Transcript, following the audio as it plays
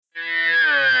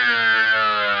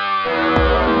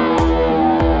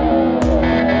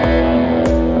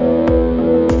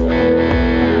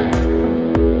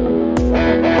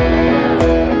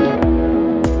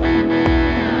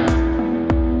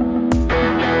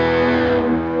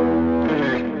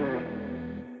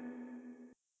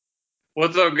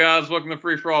What's up, guys? Welcome to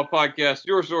Free For All Podcast,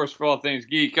 your source for all things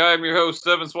geek. I am your host,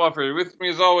 Evan Swafford. With me,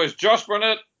 as always, Josh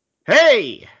Burnett.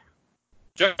 Hey!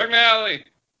 Chuck Nally.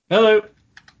 Hello.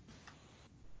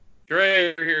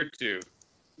 Trey, you're here too.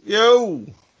 Yo!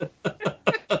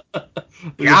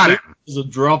 Got it. It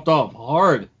dropped off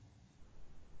hard.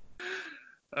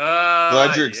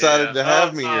 Glad you're excited to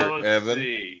have me here, let's Evan.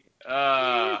 See.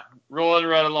 Rolling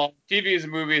right along. TVs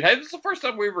and movies. Hey, this is the first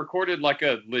time we recorded like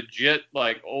a legit,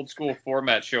 like old school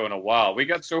format show in a while. We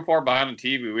got so far behind on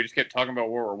TV, we just kept talking about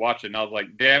what we're watching. And I was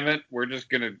like, damn it, we're just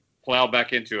gonna plow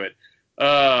back into it.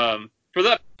 For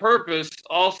that purpose,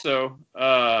 also,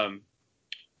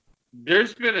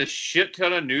 there's been a shit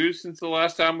ton of news since the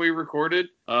last time we recorded.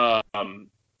 I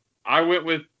went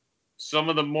with some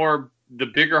of the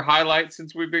bigger highlights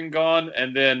since we've been gone,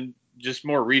 and then just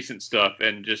more recent stuff.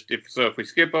 And just if we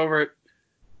skip over it,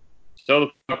 so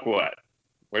the fuck what?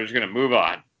 We're just gonna move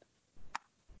on.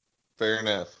 Fair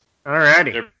enough.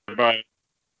 Alrighty.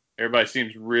 Everybody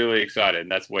seems really excited,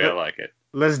 and that's the way I like it.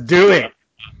 Let's do it.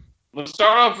 Let's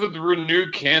start off with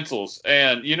renewed cancels.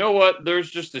 And you know what?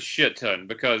 There's just a shit ton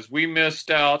because we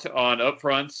missed out on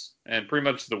upfronts, and pretty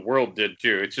much the world did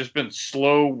too. It's just been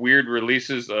slow, weird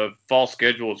releases of fall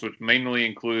schedules, which mainly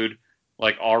include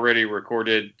like already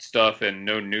recorded stuff and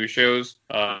no new shows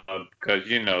because,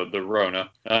 you know, the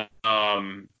Rona.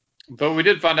 But we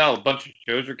did find out a bunch of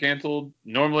shows were canceled.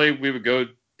 Normally we would go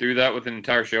through that with an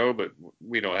entire show, but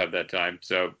we don't have that time.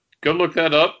 So go look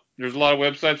that up. There's a lot of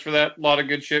websites for that. A lot of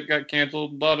good shit got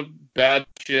canceled. A lot of bad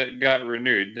shit got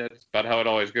renewed. That's about how it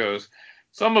always goes.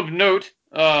 Some of note,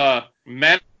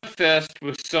 Manifest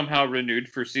was somehow renewed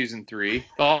for season 3.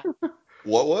 Thought?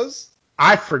 What was?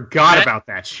 I forgot about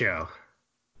that show.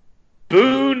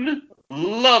 Boone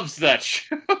loves that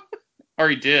show. Or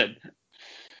he did.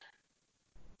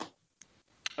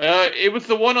 It was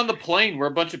the one on the plane where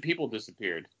a bunch of people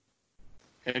disappeared.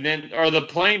 And then, or the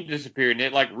plane disappeared and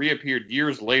it like reappeared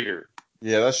years later.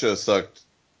 Yeah, that show sucked.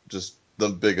 Just the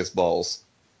biggest balls.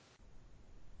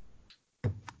 I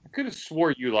could have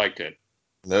swore you liked it.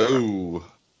 No.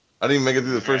 I didn't even make it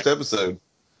through the first episode.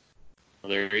 Well,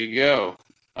 there you go.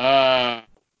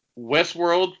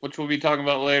 Westworld, which we'll be talking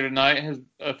about later tonight, has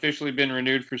officially been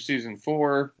renewed for season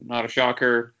 4. Not a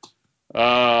shocker.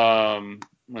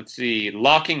 Let's see.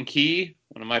 Lock and Key,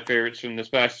 one of my favorites from this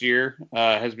past year,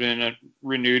 has been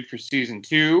renewed for season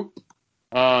 2.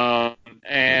 And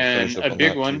a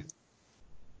big one.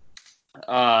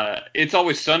 It's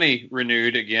Always Sunny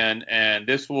renewed again, and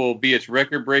this will be its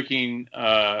record-breaking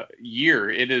year.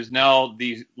 It is now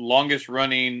the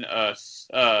longest-running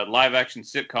live-action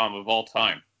sitcom of all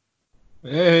time.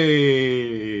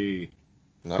 Hey.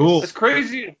 Nice. Cool. It's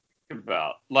crazy to think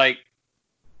about. Like,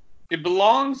 it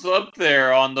belongs up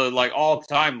there on the like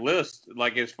all-time list,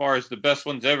 like as far as the best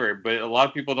ones ever. But a lot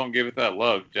of people don't give it that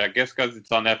love. I guess because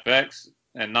it's on FX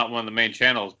and not one of the main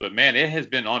channels. But man, it has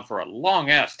been on for a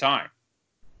long-ass time.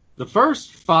 The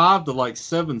first 5 to like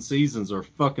 7 seasons are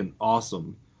fucking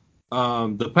awesome.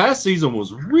 The past season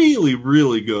was really,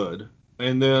 really good.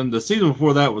 And then the season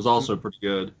before that was also pretty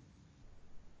good.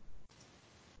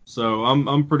 So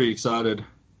I'm pretty excited.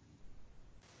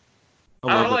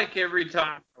 I like every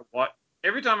time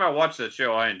I watch that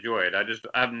show, I enjoy it.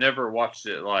 I've never watched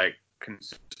it like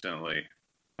consistently.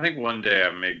 I think one day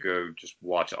I may go just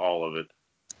watch all of it.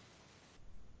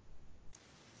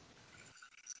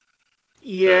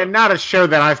 Yeah, not a show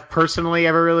that I've personally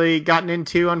ever really gotten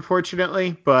into,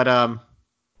 unfortunately. But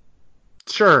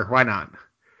sure, why not?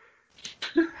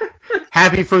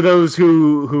 Happy for those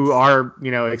who are,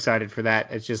 you know, excited for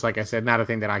that. It's just like I said, not a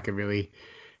thing that I could really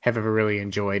have ever really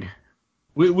enjoyed.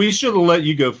 We should have let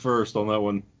you go first on that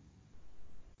one.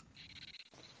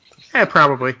 Yeah,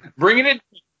 probably. Bringing it.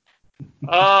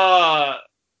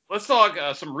 Let's talk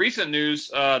some recent news.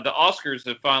 The Oscars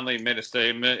have finally made a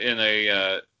statement in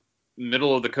a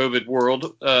middle of the COVID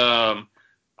world.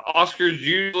 Oscars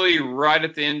usually right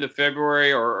at the end of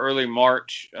February or early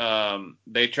March.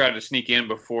 They try to sneak in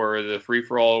before the Free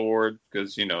For All award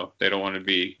because, you know, they don't want to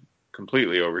be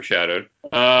completely overshadowed.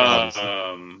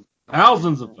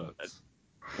 Thousands of votes.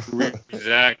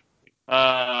 Exactly.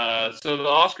 So the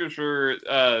Oscars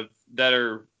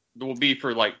will be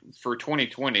for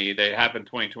 2020. They happened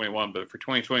 2021, but for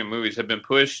 2020 movies have been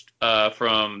pushed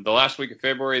from the last week of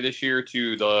February this year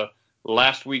to the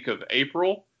last week of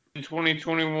April in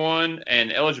 2021,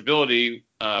 and eligibility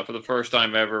for the first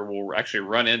time ever will actually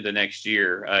run into next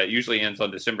year. It usually ends on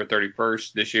December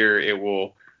 31st. This year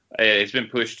it's been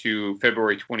pushed to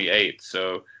February 28th.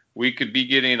 So we could be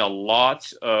getting a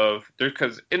lot of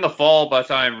because in the fall, by the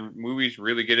time movies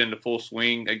really get into full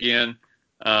swing again,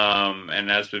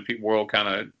 and as the world kind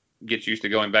of gets used to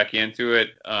going back into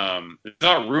it. There's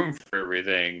not room for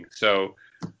everything, so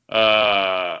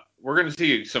we're going to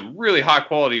see some really high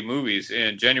quality movies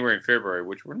in January and February,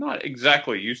 which we're not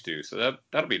exactly used to. So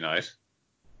that'll be nice.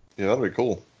 Yeah, that'll be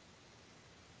cool.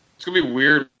 It's gonna be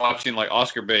weird watching like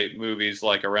Oscar bait movies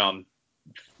like around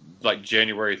like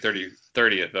January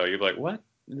 30th though. You're like, what?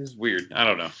 This is weird. I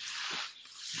don't know.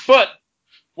 But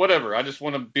whatever. I just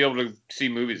want to be able to see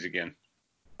movies again.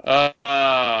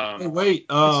 Hey, wait.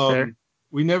 fair.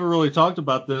 We never really talked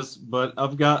about this, but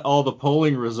I've got all the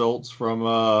polling results from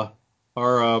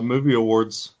our movie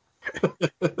awards.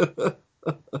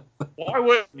 Why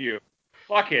wouldn't you?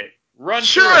 Fuck it. Run.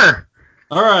 Sure.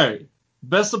 All right.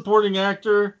 Best Supporting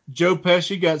Actor, Joe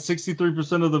Pesci got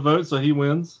 63% of the vote, so he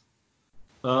wins.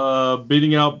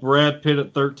 Beating out Brad Pitt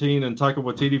at 13 and Taika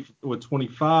Waititi with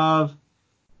 25.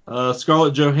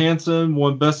 Scarlett Johansson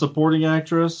won Best Supporting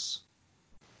Actress.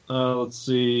 Let's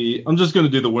see. I'm just going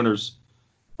to do the winners.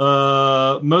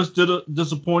 Most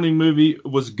disappointing movie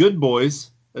was Good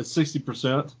Boys at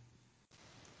 60%.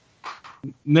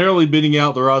 Narrowly beating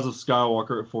out The Rise of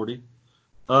Skywalker at 40.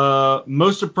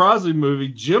 Most surprising movie,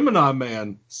 Gemini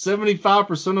Man,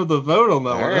 75% of the vote on that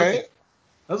All one. right.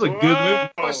 That's a good movie.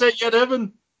 Watch that yet,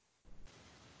 Evan?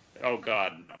 Oh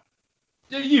God. No.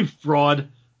 Yeah, you fraud.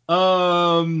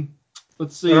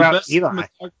 Let's see. What about Best, Eli?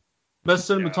 best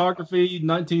cinematography,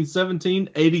 1917,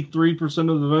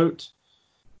 83% of the vote.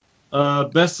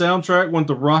 Best soundtrack went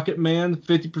to Rocket Man,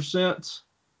 50%.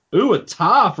 Ooh, a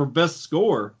tie for best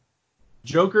score.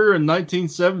 Joker and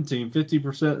 1917,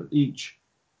 50% each.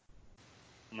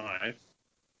 Nice.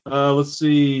 Let's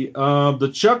see.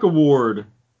 The Chuck Award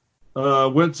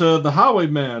went to The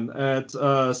Highwayman at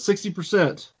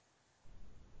 60%.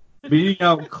 Beating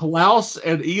out Klaus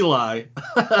and Eli.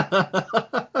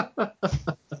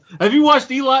 Have you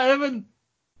watched Eli, Evan?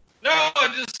 No,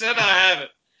 I just said I haven't.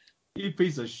 You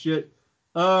piece of shit.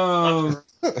 Let's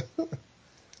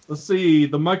see.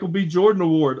 The Michael B. Jordan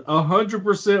Award,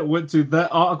 100% went to That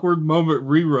Awkward Moment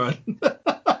rerun.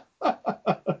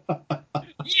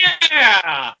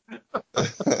 Yeah.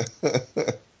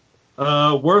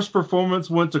 Worst performance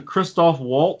went to Christoph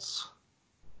Waltz.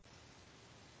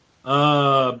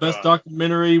 Best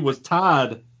documentary was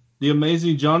tied The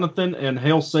Amazing Jonathan and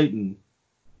Hail Satan.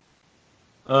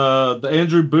 The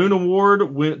Andrew Boone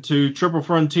Award went to Triple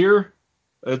Frontier.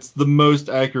 It's the most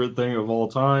accurate thing of all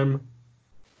time.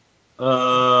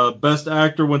 Best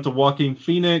actor went to Joaquin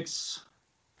Phoenix.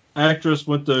 Actress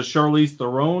went to Charlize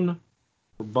Theron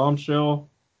for Bombshell.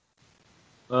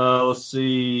 Let's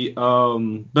see.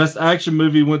 Best action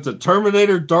movie went to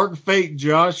Terminator Dark Fate,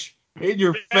 Josh. In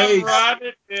your face. Right,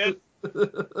 it did.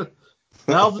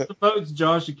 Thousands of votes,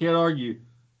 Josh. You can't argue.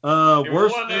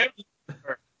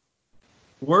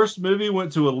 Worst movie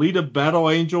went to Alita Battle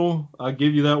Angel. I'll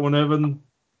give you that one, Evan.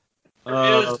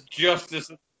 There is justice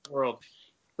in the world.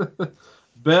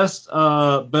 Best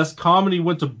comedy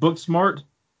went to Booksmart,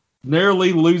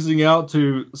 narrowly losing out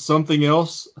to something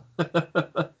else.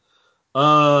 Best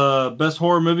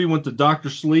horror movie went to Dr.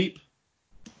 Sleep.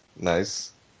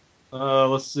 Nice.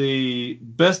 Let's see.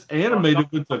 Best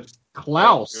animated went to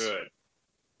Klaus. Good.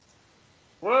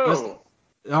 Whoa.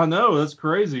 I know, that's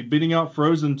crazy. Beating out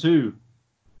Frozen 2.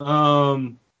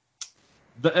 The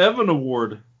Evan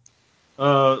Award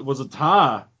was a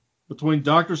tie between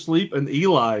Dr. Sleep and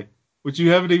Eli, which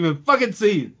you haven't even fucking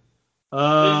seen.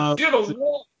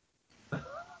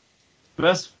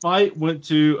 Best fight went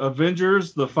to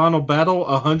Avengers, The Final Battle,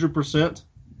 100%.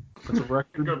 That's a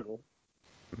record. Good one.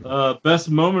 Best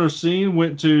moment or scene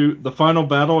went to The Final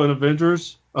Battle in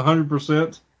Avengers,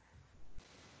 100%.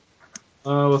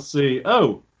 Let's see.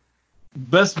 Oh,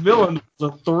 best villain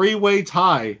was a three-way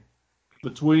tie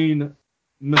between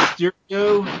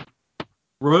Mysterio,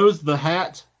 Rose the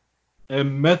Hat,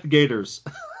 and Meth Gators.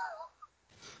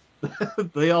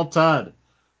 They all tied.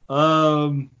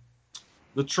 The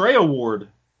Trey Award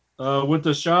went to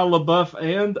Shia LaBeouf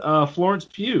and Florence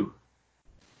Pugh.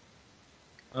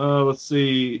 Let's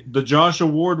see. The Josh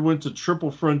Award went to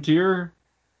Triple Frontier.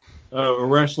 A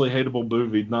rationally hateable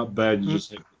movie. Not bad. You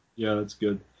just hate it. Yeah, that's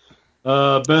good.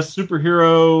 Best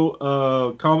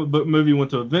superhero comic book movie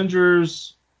went to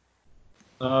Avengers.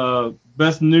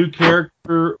 Best new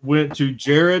character went to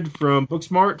Jared from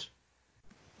Booksmart.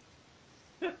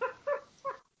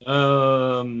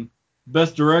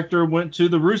 Best director went to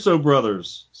the Russo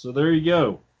brothers. So there you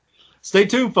go. Stay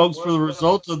tuned, folks, for the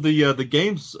results of the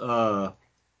games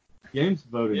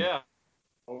voting. Yeah.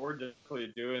 Well, we're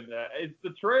definitely doing that. Is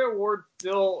the Trey Award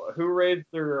still who rates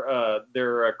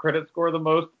their credit score the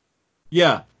most?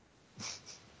 Yeah.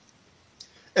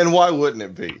 And why wouldn't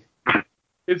it be?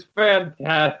 It's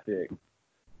fantastic.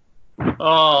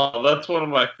 Oh, that's one of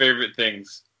my favorite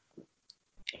things.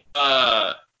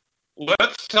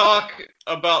 Let's talk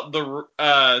about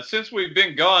since we've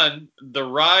been gone, the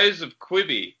rise of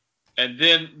Quibi, and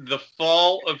then the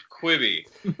fall of Quibi.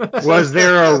 Was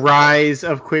there a rise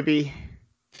of Quibi?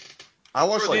 I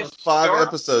watched For like the 5 start-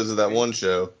 episodes of that one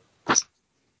show.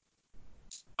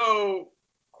 So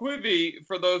Quibi,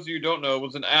 for those of you who don't know,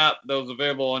 was an app that was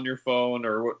available on your phone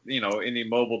or any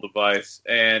mobile device,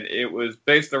 and it was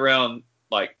based around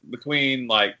like between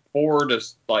like 4 to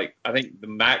like I think the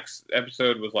max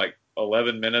episode was like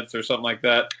 11 minutes or something like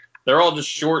that. They're all just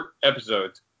short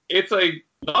episodes. It's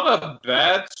not a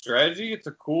bad strategy. It's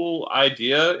a cool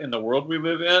idea in the world we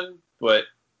live in, but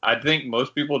I think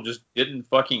most people just didn't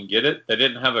fucking get it. They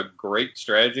didn't have a great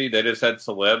strategy. They just had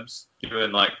celebs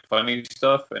doing like funny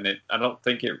stuff, and I don't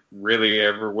think it really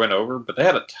ever went over. But they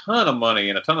had a ton of money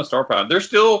and a ton of star power. They're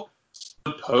still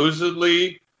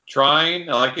supposedly trying,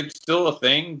 like it's still a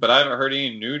thing, but I haven't heard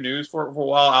any new news for it for a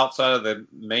while outside of the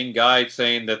main guy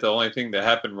saying that the only thing that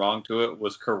happened wrong to it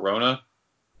was Corona.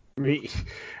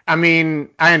 I mean,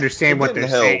 I understand It what they're didn't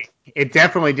help. saying. It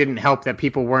definitely didn't help that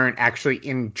people weren't actually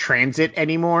in transit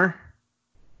anymore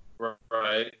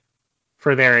Right.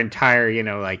 for their entire,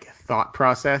 thought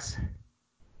process.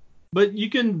 But you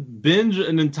can binge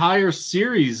an entire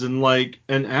series in like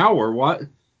an hour. What?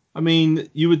 I mean,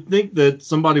 you would think that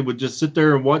somebody would just sit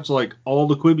there and watch like all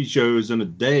the Quibi shows in a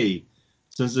day,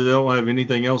 since they don't have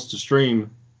anything else to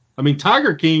stream. I mean,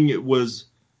 Tiger King was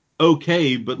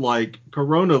okay, but like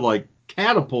Corona like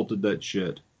catapulted that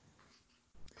shit.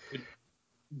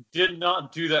 Did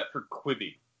not do that for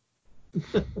Quibi.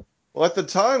 Well, at the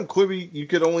time, Quibi, you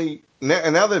could only...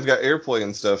 And now they've got AirPlay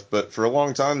and stuff, but for a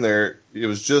long time there, it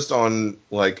was just on,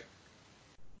 like,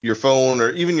 your phone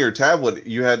or even your tablet.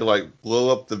 You had to, like, blow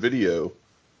up the video.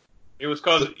 It was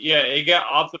because, it got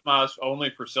optimized only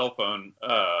for cell phone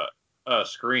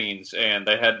screens, and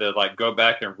they had to, like, go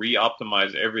back and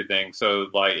re-optimize everything so,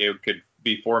 like, it could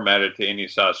be formatted to any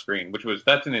size screen,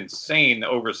 that's an insane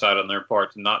oversight on their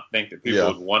part to not think that people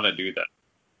would want to do that.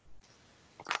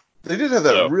 They did have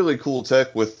that really cool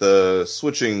tech with the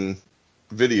switching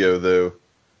video, though.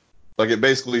 Like, it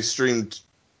basically streamed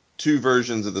 2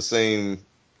 versions of the same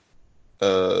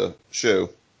show.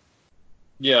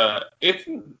 Yeah,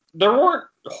 there weren't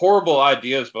horrible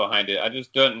ideas behind it. I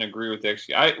just don't agree with the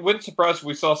execution. I wouldn't surprise if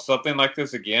we saw something like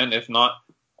this again, if not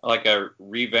like a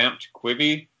revamped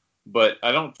Quibi. But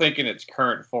I don't think in its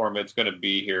current form it's going to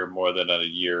be here more than a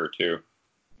year or two.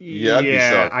 Yeah, I'd be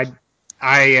shocked.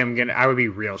 I would be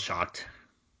real shocked.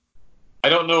 I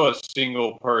don't know a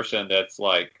single person that's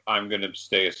like, I'm going to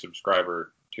stay a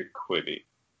subscriber to Quibi.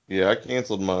 Yeah, I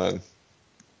canceled mine.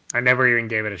 I never even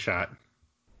gave it a shot.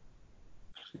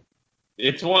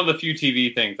 It's one of the few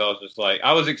TV things I was just like,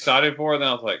 I was excited for it, and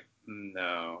I was like,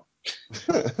 no.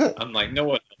 I'm like, no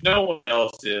one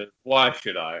else is. Why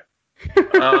should I?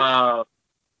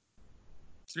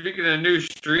 Speaking of new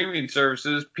streaming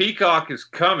services, Peacock is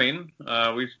coming.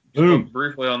 We spoke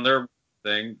briefly on their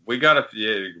thing. We got a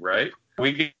few, right?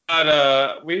 We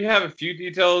have a few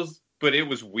details, but it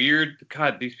was weird.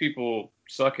 God, these people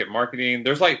suck at marketing.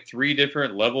 There's like 3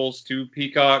 different levels to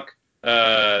Peacock.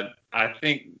 I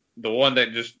think the one that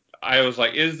I was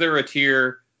like, is there a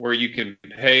tier where you can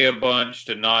pay a bunch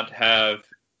to not have,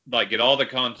 like, get all the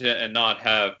content and not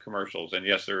have commercials? And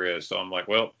yes, there is. So I'm like,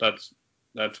 well, that's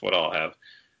what I'll have.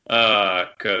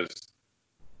 Because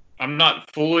I'm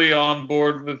not fully on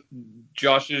board with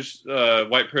Josh's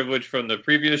white privilege from the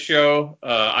previous show.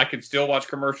 I can still watch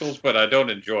commercials, but I don't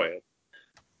enjoy it.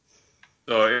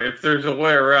 So if there's a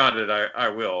way around it, I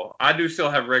will. I do still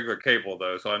have regular cable,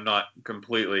 though, so I'm not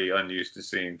completely unused to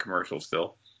seeing commercials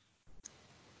still.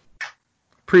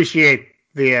 Appreciate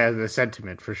the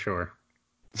sentiment for sure.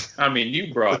 I mean,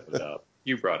 you brought it up.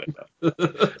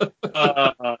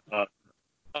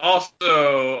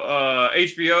 Also,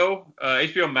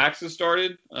 HBO Max has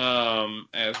started,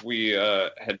 as we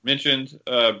had mentioned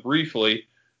briefly.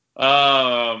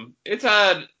 It's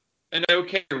had an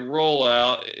okay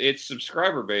rollout. Its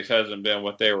subscriber base hasn't been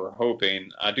what they were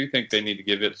hoping. I do think they need to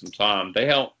give it some time.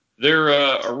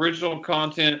 Their original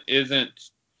content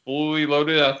isn't fully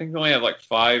loaded. I think they only have like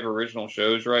 5 original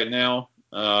shows right now.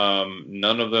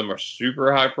 None of them are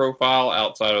super high profile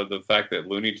outside of the fact that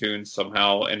Looney Tunes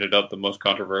somehow ended up the most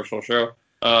controversial show.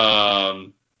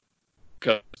 Because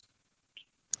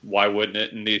why wouldn't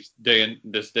it in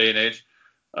this day and age?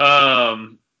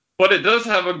 But it does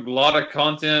have a lot of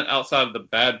content outside of the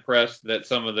bad press that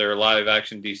some of their live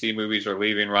action DC movies are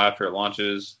leaving right after it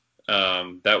launches.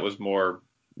 That was more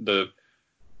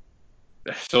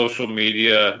social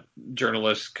media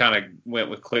journalists kind of went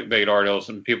with clickbait articles,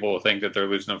 and people will think that they're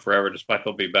losing them forever, despite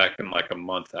they'll be back in like a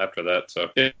month after that. So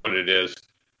it's what it is.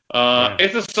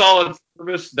 It's a solid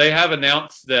service. They have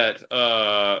announced that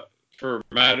for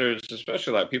matters,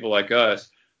 especially like people like us,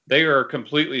 they are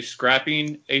completely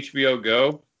scrapping HBO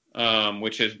Go,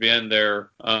 which has been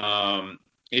their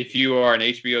if you are an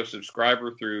HBO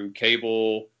subscriber through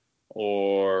cable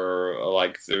or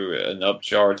like through an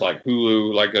upcharge like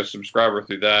Hulu, like a subscriber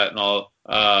through that and all,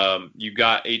 you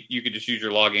could just use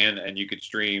your login and you could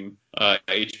stream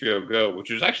HBO Go, which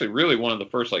was actually really one of the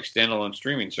first like standalone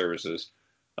streaming services.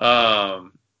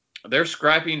 They're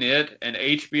scrapping it, and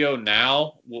HBO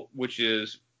Now, which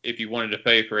is if you wanted to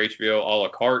pay for HBO a la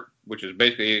carte, which is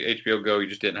basically HBO Go, you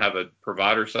just didn't have a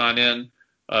provider sign in.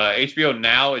 HBO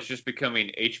Now is just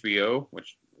becoming HBO,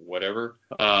 which whatever.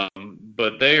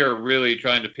 But they are really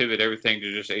trying to pivot everything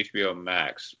to just HBO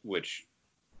Max, which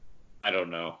I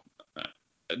don't know.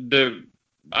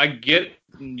 I get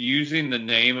using the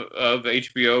name of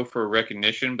HBO for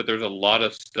recognition, but there's a lot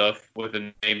of stuff with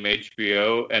the name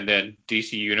HBO, and then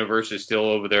DC Universe is still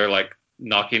over there like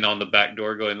knocking on the back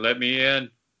door going, let me in.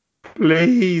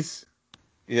 Please.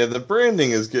 Yeah, the branding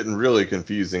is getting really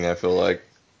confusing, I feel like.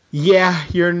 Yeah,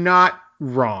 you're not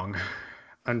wrong,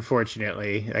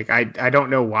 unfortunately. Like I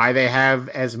don't know why they have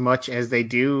as much as they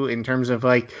do in terms of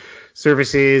like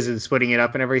services and splitting it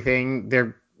up and everything.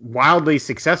 They're wildly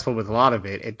successful with a lot of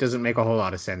it. It doesn't make a whole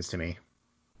lot of sense to me.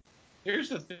 Here's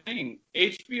the thing.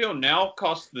 HBO Now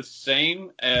costs the same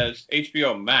as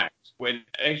HBO Max, when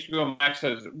HBO Max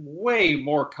has way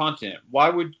more content. Why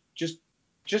would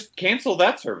just cancel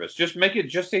that service? Just make it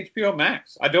just HBO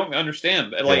Max. I don't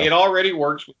understand. Like it already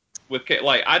works with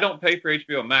like I don't pay for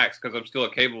HBO Max because I'm still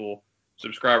a cable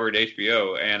subscriber to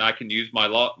HBO, and I can use my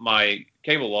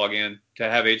cable login to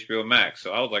have HBO Max.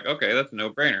 So I was like, okay, that's a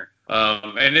no-brainer.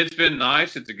 And it's been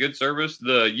nice. It's a good service.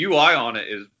 The UI on it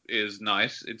is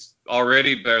nice. It's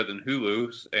already better than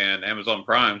Hulu's and Amazon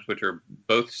Prime's, which are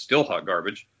both still hot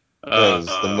garbage. That is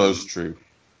the most true.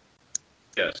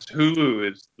 Yes, Hulu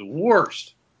is the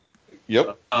worst.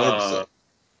 Yep, 100%.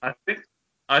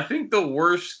 I think the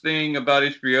worst thing about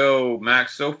HBO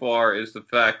Max so far is the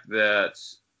fact that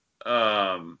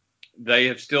they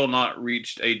have still not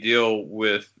reached a deal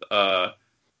with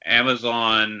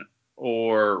Amazon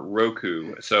or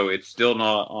Roku, so it's still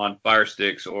not on Fire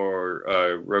Sticks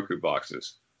or Roku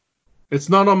boxes. It's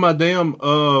not on my damn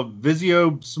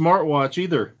Vizio smartwatch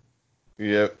either.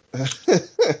 Yep.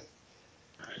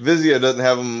 Vizio doesn't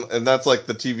have them, and that's like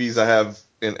the TVs I have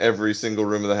in every single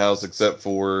room of the house except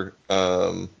for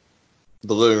the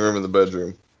living room and the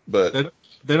bedroom. But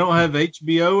they don't have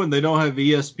HBO and they don't have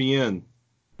ESPN.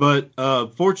 But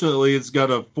fortunately, it's got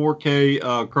a 4K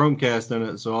Chromecast in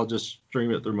it, so I'll just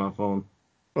stream it through my phone.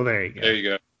 Well, there you go. There you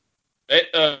go.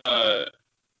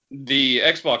 The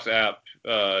Xbox app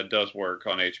does work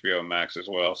on HBO Max as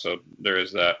well, so there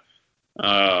is that.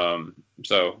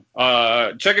 So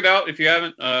check it out if you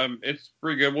haven't. It's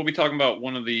pretty good. We'll be talking about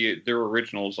one of their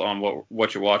originals on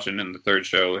what you're watching in the third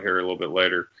show here a little bit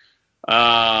later.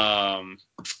 I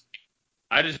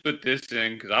just put this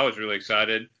in because I was really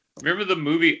excited. Remember the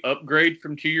movie Upgrade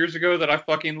from 2 years ago that I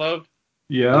fucking loved?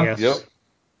 Yeah. Yes. Yep.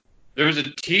 There was a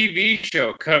TV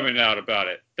show coming out about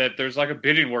it that there's like a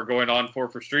bidding war going on for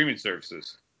streaming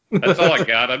services. That's all I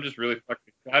got. I'm just really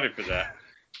fucking excited for that.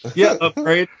 Yeah,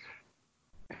 Upgrade.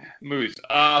 Movie's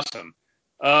awesome.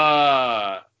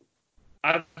 I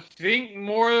think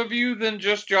more of you than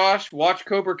just Josh watch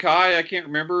Cobra Kai. I can't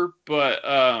remember, but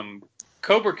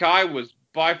Cobra Kai was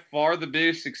by far the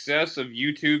biggest success of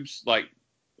YouTube's like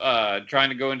trying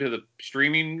to go into the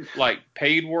streaming like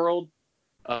paid world.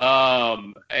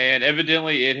 And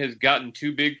evidently it has gotten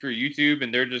too big for YouTube,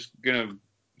 and they're just gonna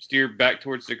steer back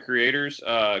towards the creators.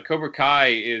 Cobra Kai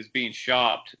is being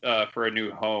shopped for a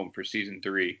new home for season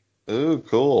 3. Ooh,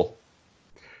 cool.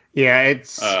 Yeah,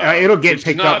 it'll get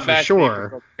picked up for sure. For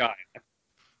Cobra Kai.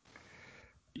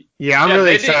 Yeah, I'm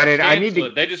really excited. I need to.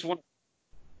 They just want.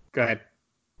 Go ahead.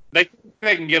 They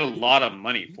can get a lot of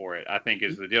money for it, I think,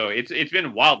 is the deal. It's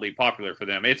been wildly popular for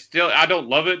them. It's still, I don't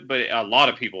love it, but a lot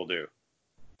of people do.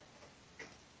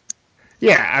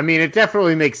 Yeah, I mean, it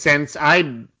definitely makes sense.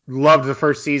 I loved the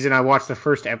first season. I watched the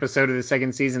first episode of the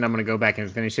second season. I'm going to go back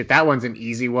and finish it. That one's an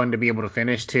easy one to be able to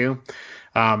finish, too.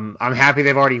 I'm happy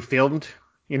they've already filmed,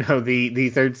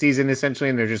 the third season, essentially,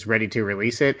 and they're just ready to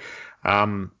release it.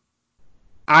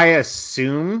 I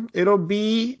assume it'll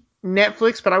be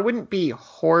Netflix, but I wouldn't be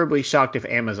horribly shocked if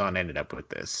Amazon ended up with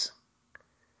this.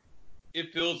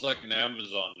 It feels like an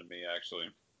Amazon to me, actually.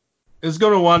 It's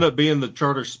going to wind up being the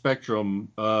Charter Spectrum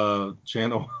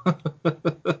channel.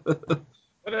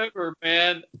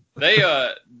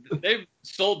 they've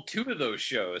sold 2 of those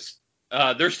shows.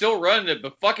 They're still running it,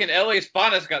 but fucking LA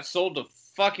Spanas got sold to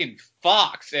fucking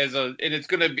Fox and it's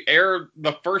going to air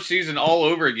the first season all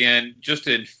over again just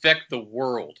to infect the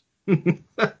world. Good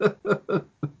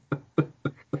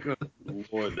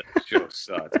Lord, that show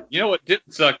sucked. You know what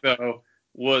didn't suck though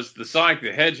was the Sonic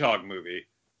the Hedgehog movie.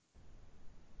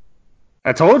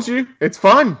 I told you, it's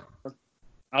fun.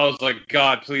 I was like,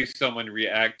 God, please someone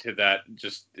react to that.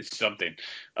 Just something.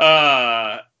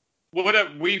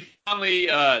 We finally,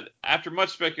 after much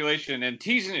speculation and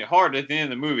teasing it hard at the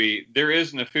end of the movie, there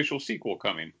is an official sequel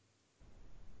coming.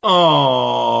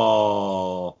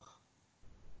 Oh.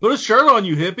 Put a shirt on,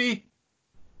 you hippie.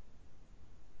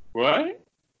 What?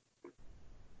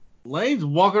 Lane's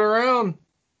walking around.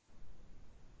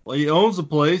 Well, he owns the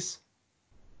place.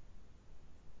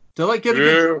 Tell that kid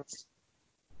to get...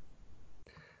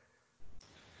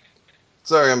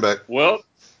 Sorry, I'm back. Well,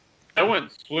 that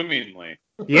went swimmingly.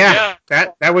 Yeah,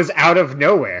 that was out of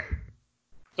nowhere.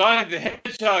 Sonic the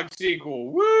Hedgehog sequel.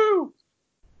 Woo!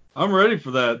 I'm ready for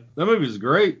that. That movie is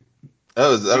great.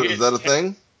 Oh, is that a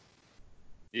thing?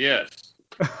 Yes.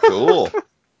 Cool.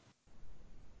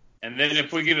 And then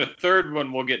if we get a third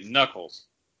one, we'll get Knuckles.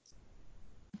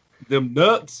 Them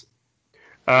nuts.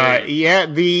 Yeah,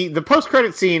 the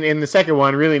post-credit scene in the second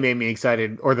one really made me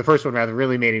excited, or the first one rather,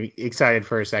 really made me excited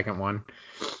for a second one.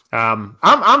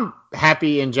 I'm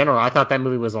happy in general. I thought that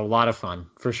movie was a lot of fun,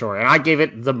 for sure, and I gave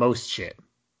it the most shit.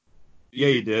 Yeah,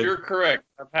 you did. You're correct.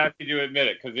 I'm happy to admit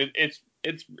it, because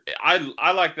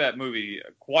I like that movie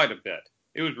quite a bit.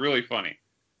 It was really funny.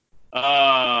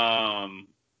 Scott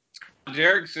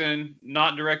Derrickson,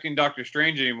 not directing Doctor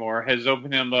Strange anymore, has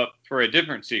opened him up for a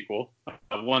different sequel,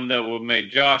 one that will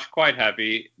make Josh quite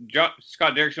happy.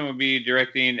 Scott Derrickson will be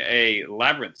directing a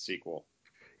Labyrinth sequel.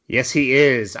 Yes, he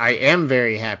is. I am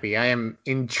very happy. I am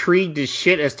intrigued as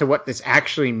shit as to what this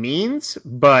actually means,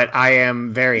 but I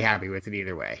am very happy with it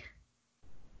either way.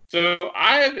 So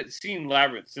I haven't seen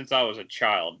Labyrinth since I was a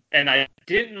child, and I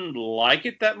didn't like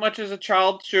it that much as a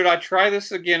child. Should I try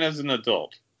this again as an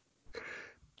adult?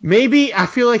 Maybe. I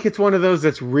feel like it's one of those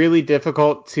that's really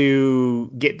difficult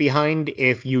to get behind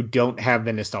if you don't have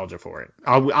the nostalgia for it.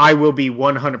 I will be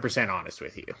 100% honest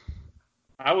with you.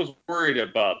 I was worried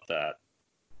about that.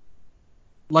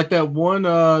 Like that one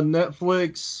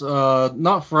Netflix,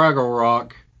 not Fraggle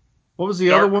Rock. What was the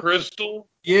Dark other one? Crystal?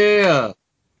 Yeah.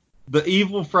 The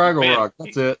Evil Fraggle Rock.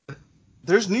 That's it.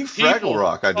 There's new Fraggle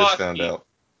Rock, I just found out.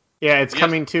 Yeah, it's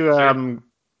coming to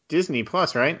Disney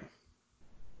Plus, right?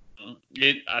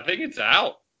 I think it's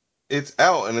out. It's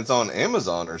out, and it's on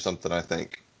Amazon or something, I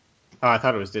think. Oh, I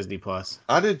thought it was Disney Plus.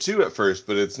 I did too at first,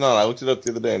 but it's not. I looked it up the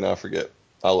other day, and now I forget.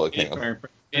 I'll look. Hang on.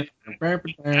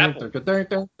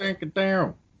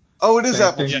 Oh, it is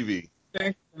Apple TV.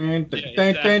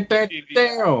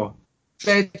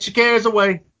 Set your cares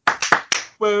away.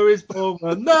 Worries for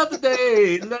another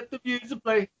day. Let the music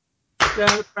play.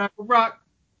 Down the Fraggle Rock.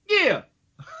 Yeah.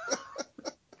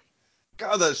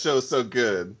 God, that show's so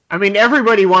good. I mean,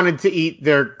 everybody wanted to eat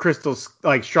their crystal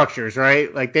like structures,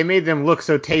 right? Like they made them look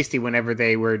so tasty whenever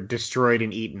they were destroyed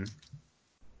and eaten.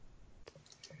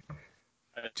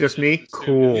 Just me?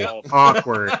 Cool. Yeah.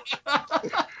 Awkward.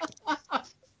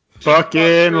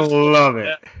 Fucking love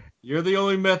it. You're the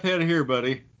only meth head here,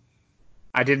 buddy.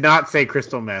 I did not say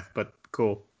crystal meth, but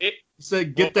cool. You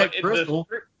said get that crystal.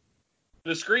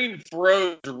 The screen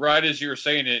froze right as you were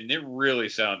saying it, and it really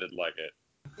sounded like it.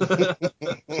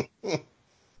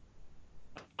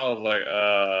 I was like,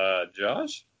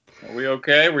 Josh? Are we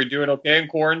okay? Are we doing okay in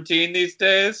quarantine these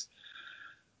days?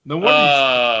 No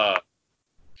wonder.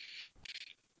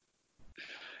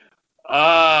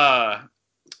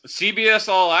 CBS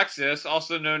All Access,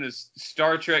 also known as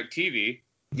Star Trek TV.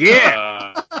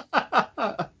 Yeah.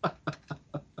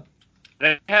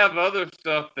 They have other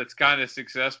stuff that's kind of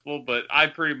successful, but I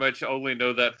pretty much only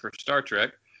know that for Star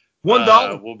Trek.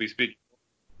 $1. We'll be speaking.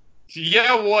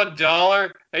 Yeah,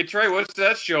 $1. Hey, Trey, what's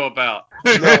that show about?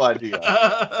 No idea.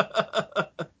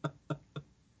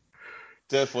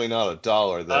 Definitely not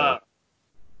 $1, though.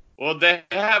 Well, they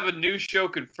have a new show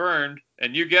confirmed,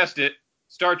 and you guessed it,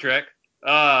 Star Trek.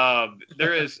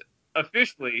 There is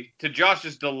officially, to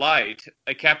Josh's delight,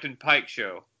 a Captain Pike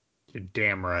show. You're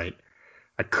damn right.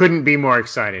 I couldn't be more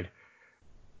excited.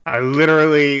 I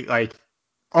literally,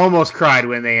 almost cried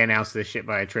when they announced this shit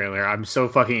by a trailer. I'm so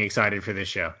fucking excited for this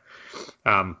show.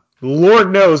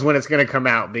 Lord knows when it's going to come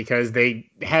out because they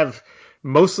have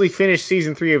mostly finished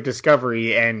season 3 of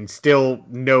Discovery and still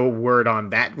no word on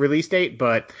that release date.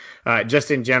 But just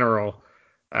in general,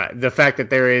 the fact that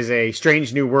there is a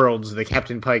Strange New Worlds, the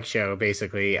Captain Pike show,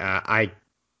 basically, I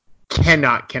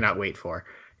cannot wait for.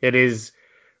 It is.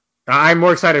 I'm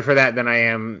more excited for that than I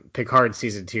am Picard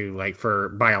season 2, like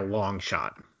by a long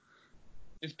shot.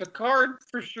 Is Picard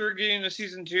for sure getting a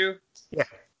season 2? Yeah,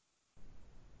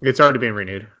 it's already been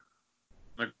renewed.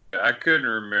 I couldn't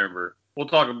remember. We'll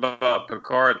talk about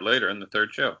Picard later in the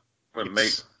third show. I'm gonna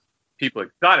make people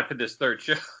excited for this third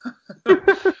show.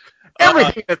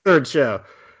 Everything in the third show.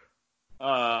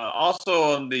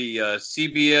 Also on the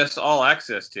CBS All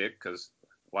Access tick, because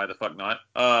why the fuck not?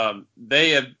 They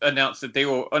have announced that they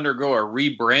will undergo a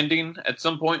rebranding at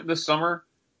some point this summer.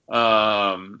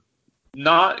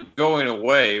 Not going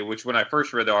away, which when I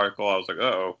first read the article, I was like,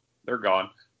 uh-oh, they're gone.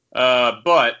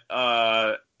 But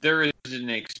there is an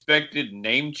expected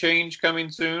name change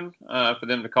coming soon for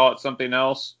them to call it something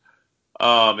else.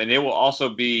 And they will also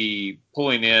be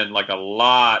pulling in like a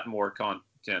lot more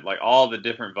content, like all the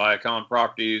different Viacom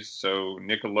properties. So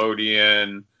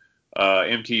Nickelodeon,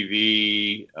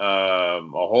 MTV, a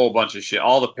whole bunch of shit.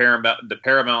 All the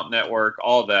Paramount Network,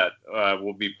 all that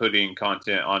will be putting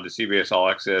content onto CBS All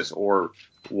Access or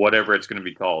whatever it's going to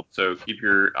be called. So keep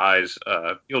your eyes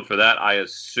peeled for that. I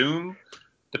assume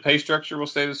the pay structure will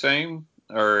stay the same,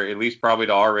 or at least probably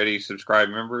to already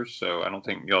subscribed members. So I don't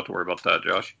think you'll have to worry about that,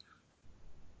 Josh.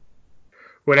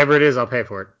 Whatever it is, I'll pay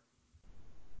for it.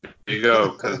 There you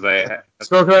go, because they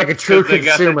spoken like a true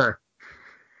consumer.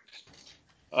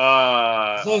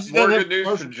 More good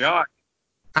news for Josh.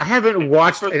 I haven't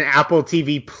watched an Apple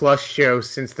TV Plus show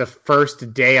since the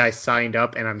first day I signed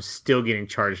up, and I'm still getting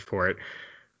charged for it.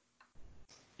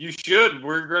 You should.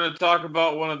 We're going to talk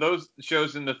about one of those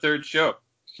shows in the third show.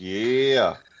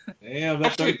 Yeah. Damn,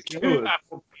 that's Actually, good.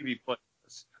 Apple TV Plus.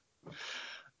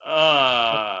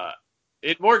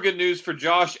 In more good news for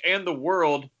Josh and the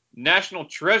world, National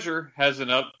Treasure has an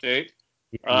update.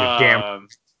 Damn.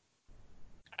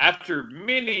 After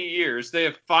many years, they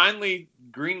have finally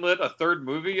greenlit a third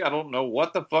movie. I don't know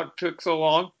what the fuck took so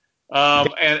long.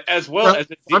 And as well as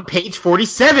on page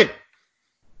 47.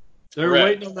 They're Correct.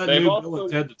 waiting on that They've new also- Bill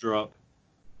and Ted to drop.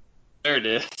 There it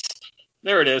is.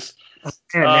 There it is.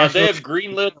 Yeah, They have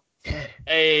greenlit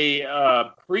a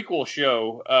prequel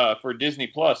show for Disney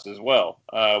Plus as well,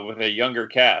 with a younger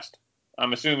cast.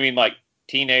 I'm assuming like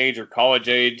teenage or college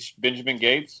age Benjamin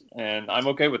Gates, and I'm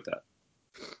okay with that.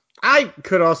 I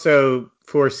could also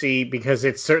foresee, because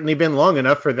it's certainly been long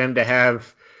enough for them to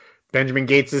have Benjamin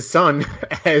Gates' son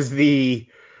as the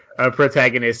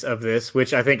protagonist of this,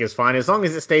 which I think is fine. As long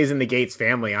as it stays in the Gates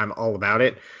family, I'm all about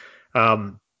it.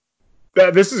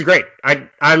 This is great.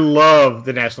 I love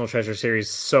the National Treasure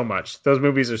series so much. Those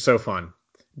movies are so fun.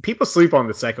 People sleep on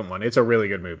the second one. It's a really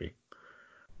good movie.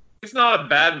 It's not a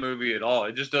bad movie at all.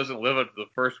 It just doesn't live up to the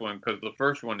first one, because the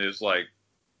first one is like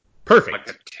Perfect.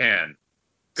 a 10.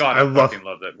 God, I I fucking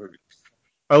love that movie.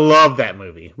 I love that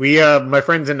movie. We, my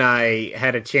friends and I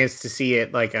had a chance to see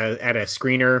it like at a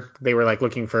screener. They were like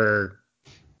looking for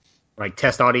like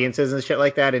test audiences and shit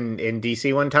like that in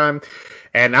DC one time.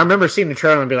 And I remember seeing the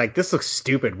trailer and be like, this looks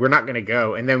stupid. We're not going to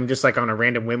go. And then just like on a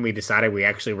random whim, we decided we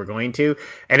actually were going to.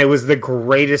 And it was the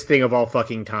greatest thing of all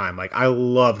fucking time. Like, I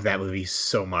love that movie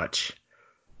so much.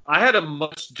 I had a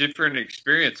much different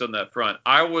experience on that front.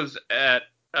 I was at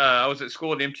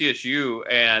school at MTSU,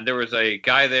 and there was a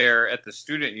guy there at the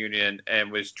student union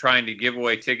and was trying to give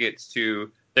away tickets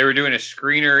to. They were doing a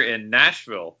screener in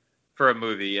Nashville for a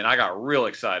movie, and I got real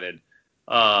excited.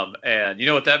 And you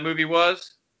know what that movie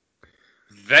was?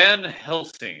 Van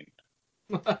Helsing.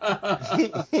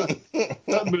 That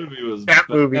movie was That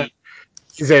movie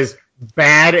is as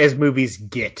bad as movies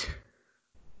get.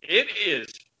 It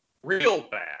is real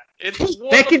bad. It's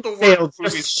one Beckinsale of the worst just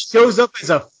movies. shows up as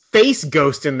a face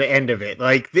ghost in the end of it.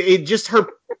 Like, it just her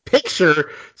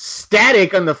picture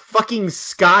static on the fucking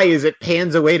sky as it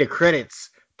pans away to credits.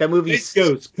 That movie Face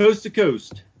goes coast to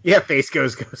coast. Yeah, face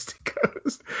goes coast to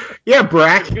coast. Yeah,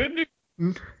 Brack.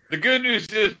 The good news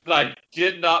is that I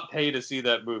did not pay to see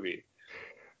that movie.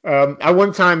 I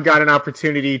one time got an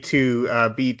opportunity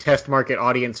to be test market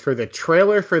audience for the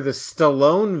trailer for the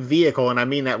Stallone vehicle, and I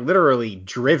mean that literally,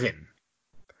 Driven.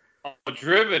 Oh,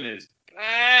 Driven is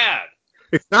bad.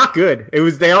 It's not good. It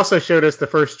was. They also showed us the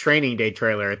first Training Day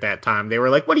trailer at that time. They were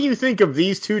like, "What do you think of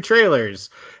these two trailers?"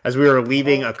 As we were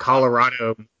leaving a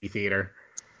Colorado movie theater.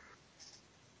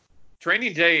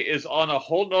 Training Day is on a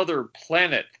whole nother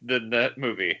planet than that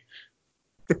movie.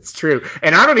 It's true,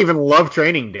 and I don't even love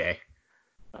Training Day.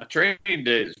 Training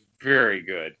Day is very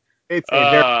good. It's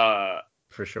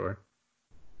for sure.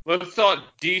 Let's talk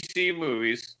DC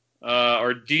movies,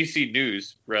 or DC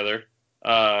news rather,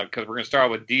 because we're going to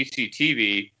start with DC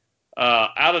TV.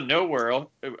 Out of nowhere,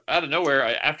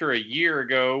 after a year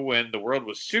ago when the world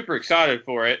was super excited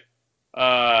for it,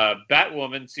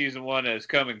 Batwoman season 1 has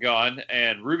come and gone,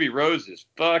 and Ruby Rose is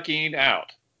fucking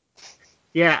out.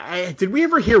 Yeah, did we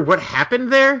ever hear what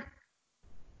happened there?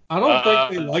 I don't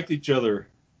think they liked each other.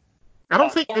 I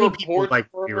don't think any people reports like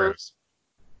were- Heroes.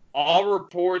 All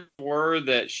reports were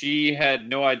that she had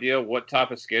no idea what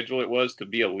type of schedule it was to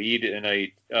be a lead in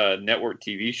a network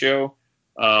TV show,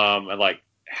 and like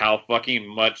how fucking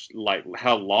much, like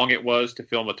how long it was to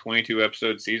film a 22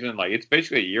 episode season. Like it's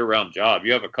basically a year round job.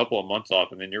 You have a couple of months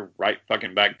off, and then you're right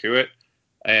fucking back to it.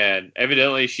 And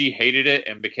evidently, she hated it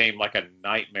and became like a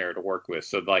nightmare to work with.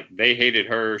 So like they hated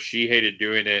her, she hated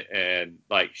doing it, and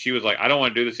like she was like, I don't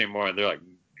want to do this anymore. And they're like,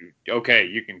 okay,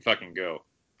 you can fucking go.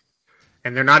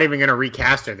 And they're not even going to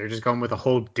recast her. They're just going with a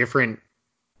whole different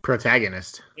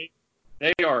protagonist.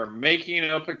 They are making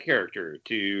up a character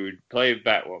to play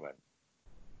Batwoman.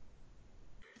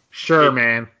 Sure,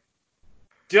 man.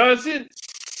 Doesn't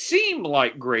seem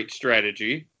like great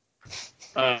strategy.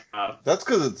 That's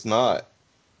because it's not.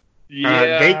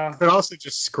 Yeah. They could also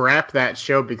just scrap that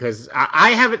show because I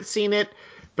haven't seen it,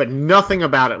 but nothing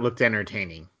about it looked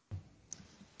entertaining.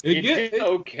 It did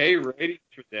okay ratings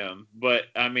for them, but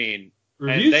I mean,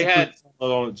 Reviews they had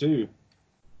on it too.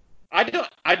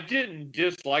 I didn't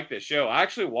dislike the show. I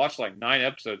actually watched like 9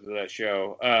 episodes of that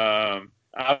show.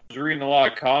 I was reading a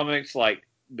lot of comics like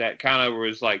that kind of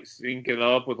was like syncing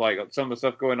up with like some of the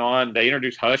stuff going on. They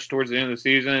introduced Hush towards the end of the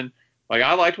season. Like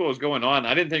I liked what was going on.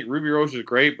 I didn't think Ruby Rose was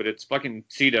great, but it's fucking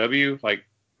CW. Like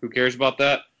who cares about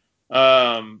that?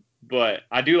 But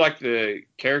I do like the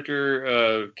character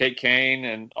of Kate Kane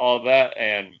and all that.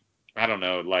 And I don't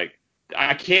know, like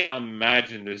I can't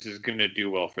imagine this is going to do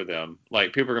well for them.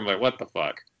 Like people are going to be like, what the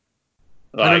fuck?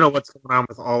 Like, I don't know what's going on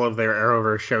with all of their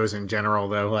Arrowverse shows in general,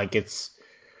 though. Like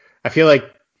I feel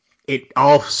like it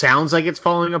all sounds like it's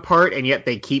falling apart, and yet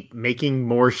they keep making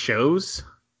more shows.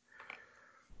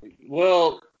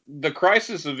 Well, the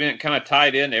Crisis event kind of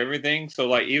tied in everything. So,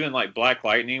 like, even like Black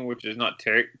Lightning, which is not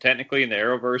technically in the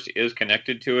Arrowverse, is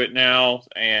connected to it now,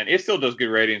 and it still does good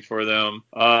ratings for them.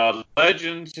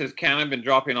 Legends has kind of been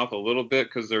dropping off a little bit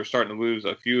because they're starting to lose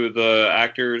a few of the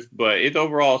actors, but it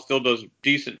overall still does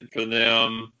decent for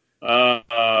them.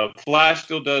 Flash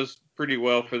still does pretty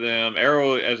well for them.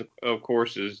 Arrow, as of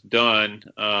course, is done.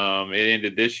 It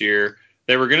ended this year.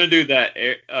 They were going to do that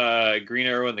Green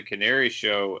Arrow and the Canary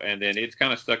show, and then it's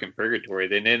kind of stuck in purgatory.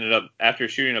 They ended up, after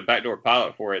shooting a backdoor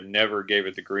pilot for it, never gave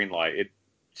it the green light. It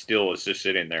still is just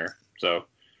sitting there. So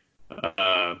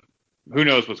who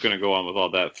knows what's going to go on with all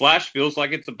that. Flash feels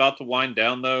like it's about to wind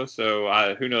down, though,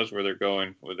 so who knows where they're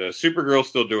going with this. Supergirl's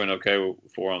still doing okay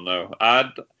for them, though.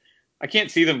 I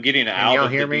can't see them getting out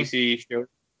of the DC show.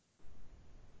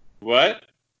 What?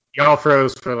 Y'all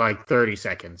froze for like 30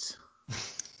 seconds.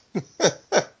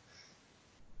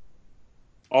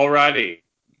 Alrighty.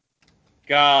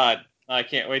 God, I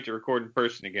can't wait to record in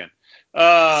person again.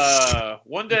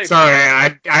 One day. Sorry,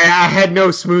 I had no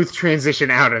smooth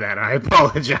transition out of that. I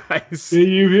apologize. Do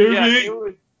you hear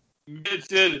me? It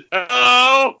said,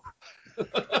 oh!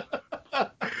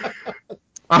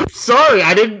 I'm sorry.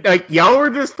 I didn't, like, y'all were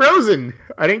just frozen.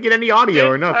 I didn't get any audio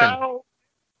or nothing.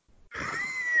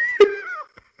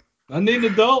 I need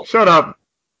an adult. Shut up.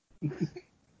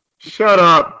 Shut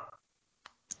up.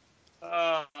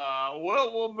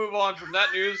 Well, we'll move on from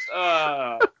that news.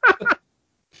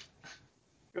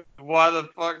 Why the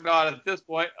fuck not at this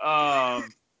point?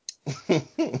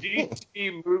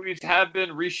 DC movies have been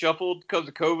reshuffled because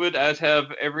of COVID, as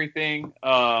have everything.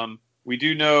 We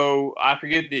do know, I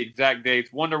forget the exact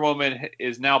dates. Wonder Woman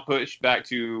is now pushed back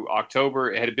to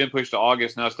October. It had been pushed to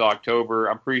August, now it's to October.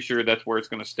 I'm pretty sure that's where it's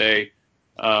going to stay.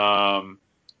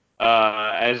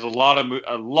 As a lot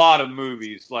of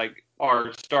movies like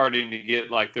are starting to get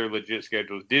like their legit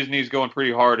schedules. Disney's going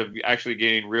pretty hard of actually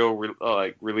getting real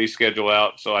release schedule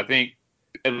out. So I think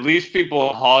at least people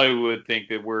in Hollywood think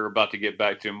that we're about to get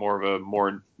back to more of a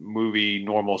more movie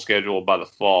normal schedule by the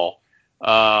fall.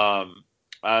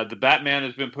 The Batman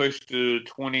has been pushed to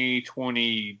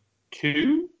 2022,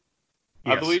 yes.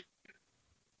 I believe.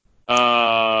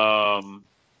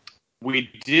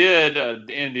 We did,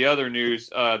 in the other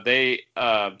news, they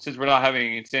since we're not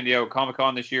having San Diego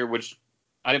Comic-Con this year, which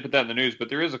I didn't put that in the news, but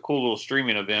there is a cool little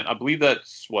streaming event. I believe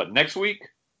that's, next week?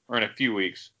 Or in a few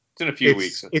weeks? It's in a few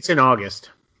weeks. It's in August.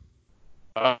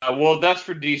 Well, that's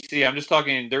for DC. I'm just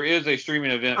talking, there is a streaming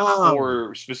event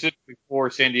specifically for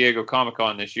San Diego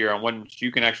Comic-Con this year, on when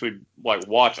you can actually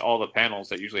watch all the panels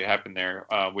that usually happen there,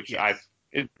 which it's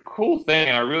a cool thing,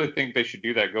 and I really think they should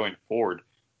do that going forward.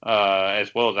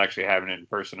 As well as actually having it in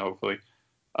person, hopefully.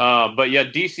 But yeah,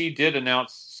 DC did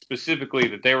announce specifically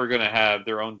that they were going to have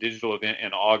their own digital event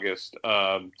in August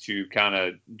to kind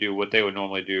of do what they would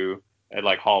normally do at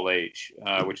like Hall H,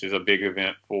 which is a big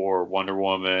event for Wonder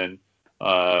Woman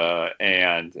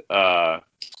and the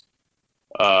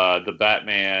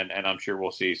Batman, and I'm sure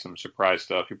we'll see some surprise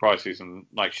stuff. You'll probably see some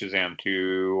like Shazam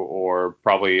 2 or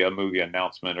probably a movie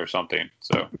announcement or something.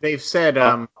 So they've said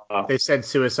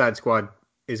Suicide Squad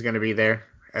is going to be there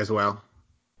as well.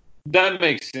 That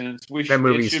makes sense. That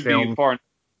movie's filmed. Be far.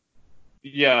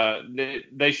 Yeah,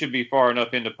 they should be far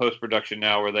enough into post production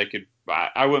now where they could.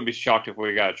 I wouldn't be shocked if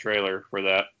we got a trailer for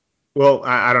that. Well,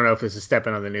 I don't know if this is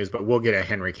stepping on the news, but we'll get a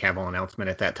Henry Cavill announcement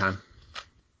at that time.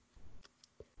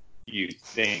 You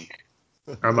think?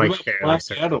 I'm like, Black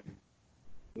Adam.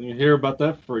 You hear about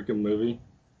that freaking movie?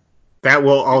 That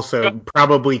will also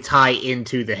probably tie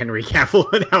into the Henry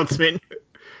Cavill announcement.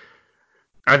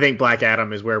 I think Black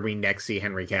Adam is where we next see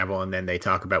Henry Cavill, and then they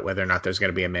talk about whether or not there's going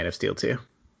to be a Man of Steel 2.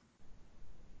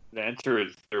 The answer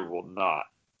is there will not.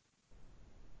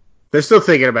 They're still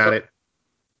thinking about it.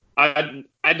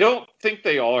 I don't think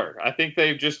they are. I think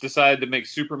they've just decided to make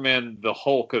Superman the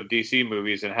Hulk of DC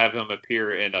movies and have him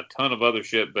appear in a ton of other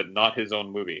shit, but not his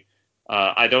own movie.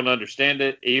 I don't understand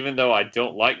it, even though I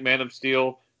don't like Man of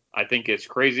Steel. I think it's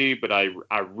crazy, but I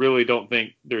really don't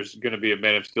think there's going to be a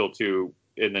Man of Steel 2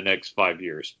 in the next 5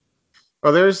 years.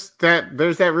 Well, there's that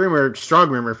rumor, strong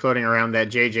rumor floating around that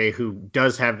JJ, who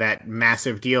does have that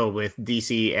massive deal with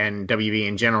DC and WB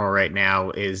in general right now,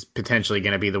 is potentially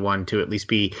going to be the one to at least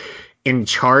be in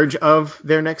charge of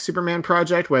their next Superman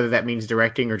project, whether that means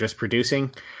directing or just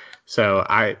producing. So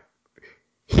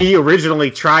he originally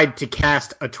tried to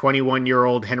cast a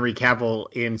 21-year-old Henry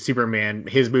Cavill in Superman,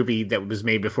 his movie that was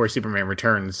made before Superman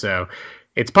Returns. So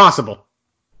it's possible.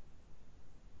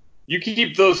 You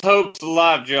keep those hopes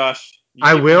alive, Josh.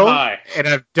 I will, and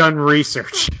I've done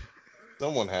research.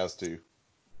 Someone has to.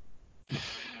 Because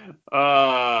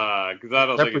I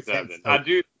don't think it's happening. I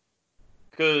do,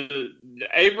 because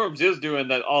Abrams is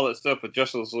doing all that stuff with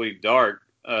Justice League Dark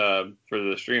for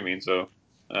the streaming, so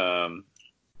pretty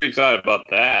excited about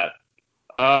that.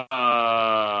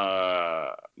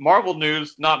 Marvel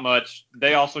news, not much.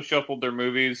 They also shuffled their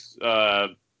movies.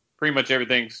 Pretty much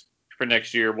everything's for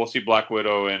next year. We'll see Black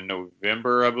Widow in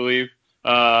November, I believe.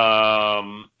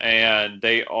 And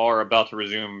they are about to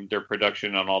resume their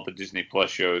production on all the Disney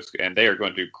Plus shows, and they are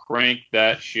going to crank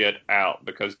that shit out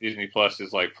because Disney Plus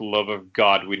is like, for love of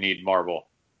God, we need Marvel.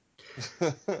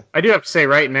 I do have to say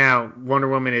right now, Wonder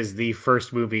Woman is the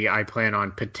first movie I plan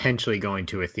on potentially going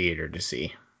to a theater to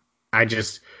see. I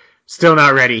just still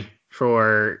not ready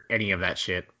for any of that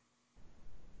shit.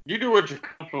 You do what you're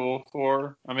comfortable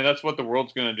for. I mean, that's what the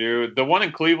world's going to do. The one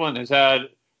in Cleveland has had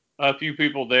a few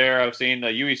people there. I've seen the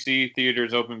UEC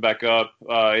theaters open back up.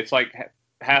 It's like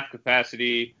half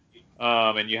capacity,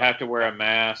 and you have to wear a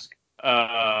mask.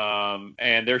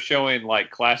 And they're showing like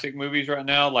classic movies right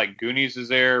now, like Goonies is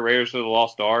there, Raiders of the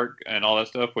Lost Ark, and all that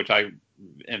stuff, which I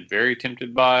am very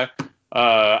tempted by.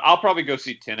 I'll probably go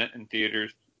see Tenet in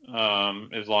theaters,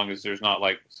 as long as there's not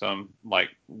like some like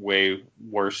way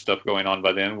worse stuff going on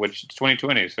by then, which it's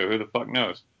 2020, so who the fuck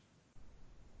knows?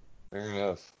 Fair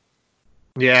enough.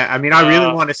 Yeah, I mean, I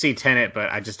really want to see Tenet,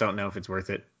 but I just don't know if it's worth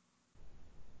it.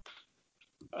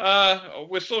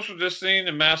 With social distancing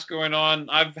and masks going on,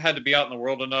 I've had to be out in the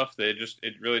world enough that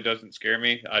it really doesn't scare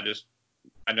me. I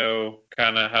know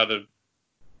kind of how to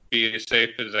be as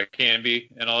safe as I can be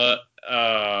and all that.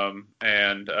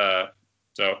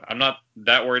 So I'm not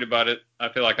that worried about it. I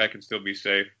feel like I can still be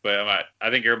safe, but I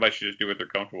think everybody should just do what they're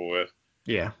comfortable with.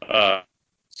 Yeah.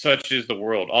 Such is the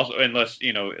world. Also, unless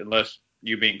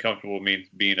you being comfortable means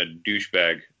being a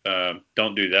douchebag.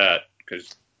 Don't do that,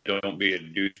 because don't be a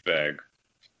douchebag.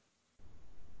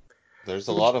 There's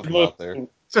a lot of them out there.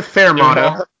 It's a fair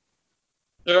motto.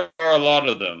 There are a lot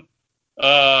of them.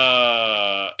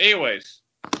 Anyways,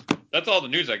 that's all the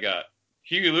news I got.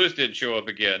 Huey Lewis didn't show up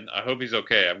again. I hope he's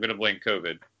okay. I'm going to blame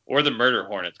COVID. Or the murder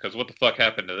hornets, because what the fuck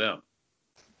happened to them?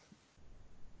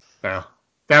 Well,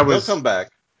 They'll come back.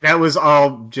 That was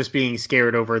all just being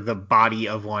scared over the body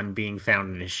of one being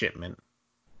found in a shipment.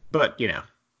 But, you know.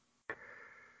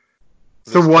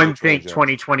 It's the one thing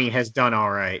 2020 has done all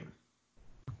right.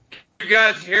 You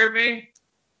guys hear me?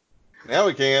 Now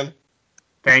we can.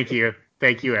 Thank you.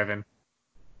 Thank you, Evan.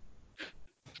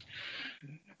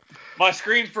 My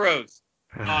screen froze.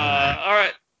 All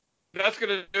right. That's going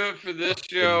to do it for this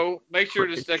show. Make sure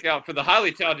to stick out for the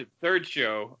highly touted third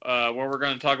show, where we're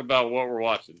going to talk about what we're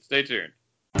watching. Stay tuned.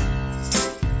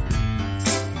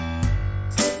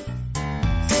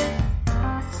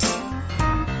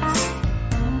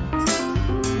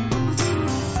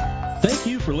 Thank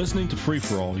you for listening to Free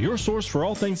For All, your source for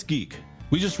all things geek.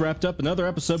 We just wrapped up another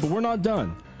episode, but we're not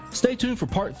done. Stay tuned for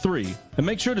part 3, and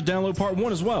make sure to download part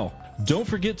 1 as well. Don't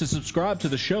forget to subscribe to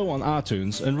the show on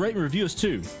iTunes, and rate and review us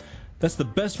too. That's the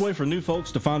best way for new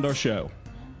folks to find our show.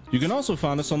 You can also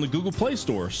find us on the Google Play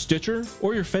Store, Stitcher,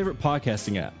 or your favorite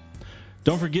podcasting app.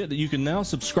 Don't forget that you can now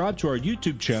subscribe to our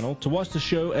YouTube channel to watch the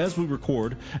show as we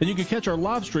record, and you can catch our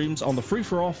live streams on the Free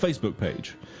For All Facebook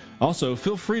page. Also,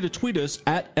 feel free to tweet us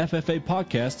at FFA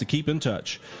Podcast to keep in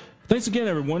touch. Thanks again,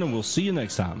 everyone, and we'll see you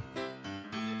next time.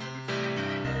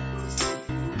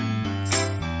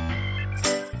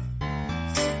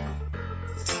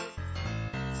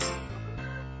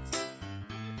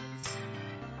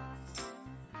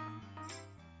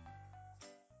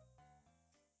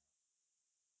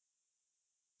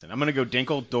 I'm going to go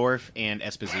Dinkle, Dorf, and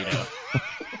Esposito.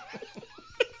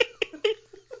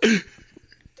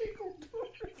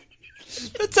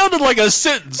 That sounded like a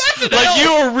sentence. Like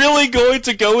you are really going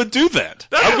to go and do that.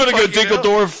 I'm going to go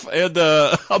Dinkeldorf, and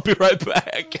I'll be right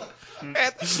back.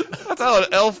 That's how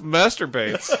an elf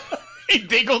masturbates. Hey,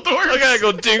 Dinkeldorf! I gotta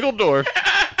go Dinkeldorf.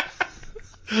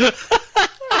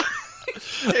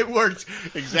 It worked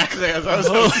exactly as I was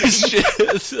Holy hoping. shit.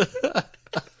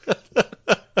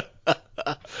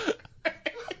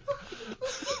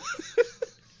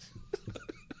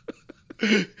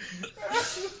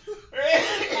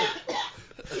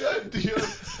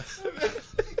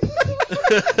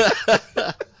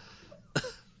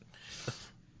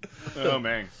 Oh,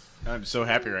 man. I'm so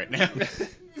happy right now. I've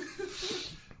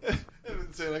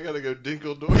been saying I gotta go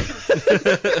Dinkeldorf.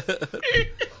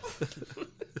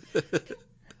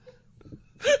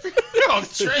 Oh,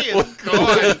 Trey is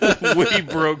gone. We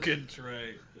broken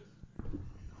Trey.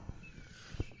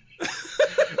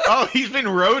 Oh, he's been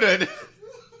roaded.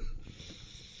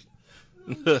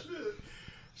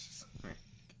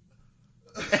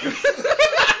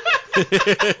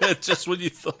 Just when you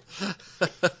thought.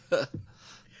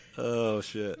 Oh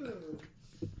shit.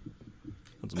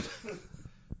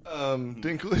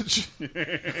 Dinklage.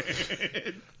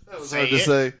 That was Say hard to it.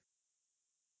 say.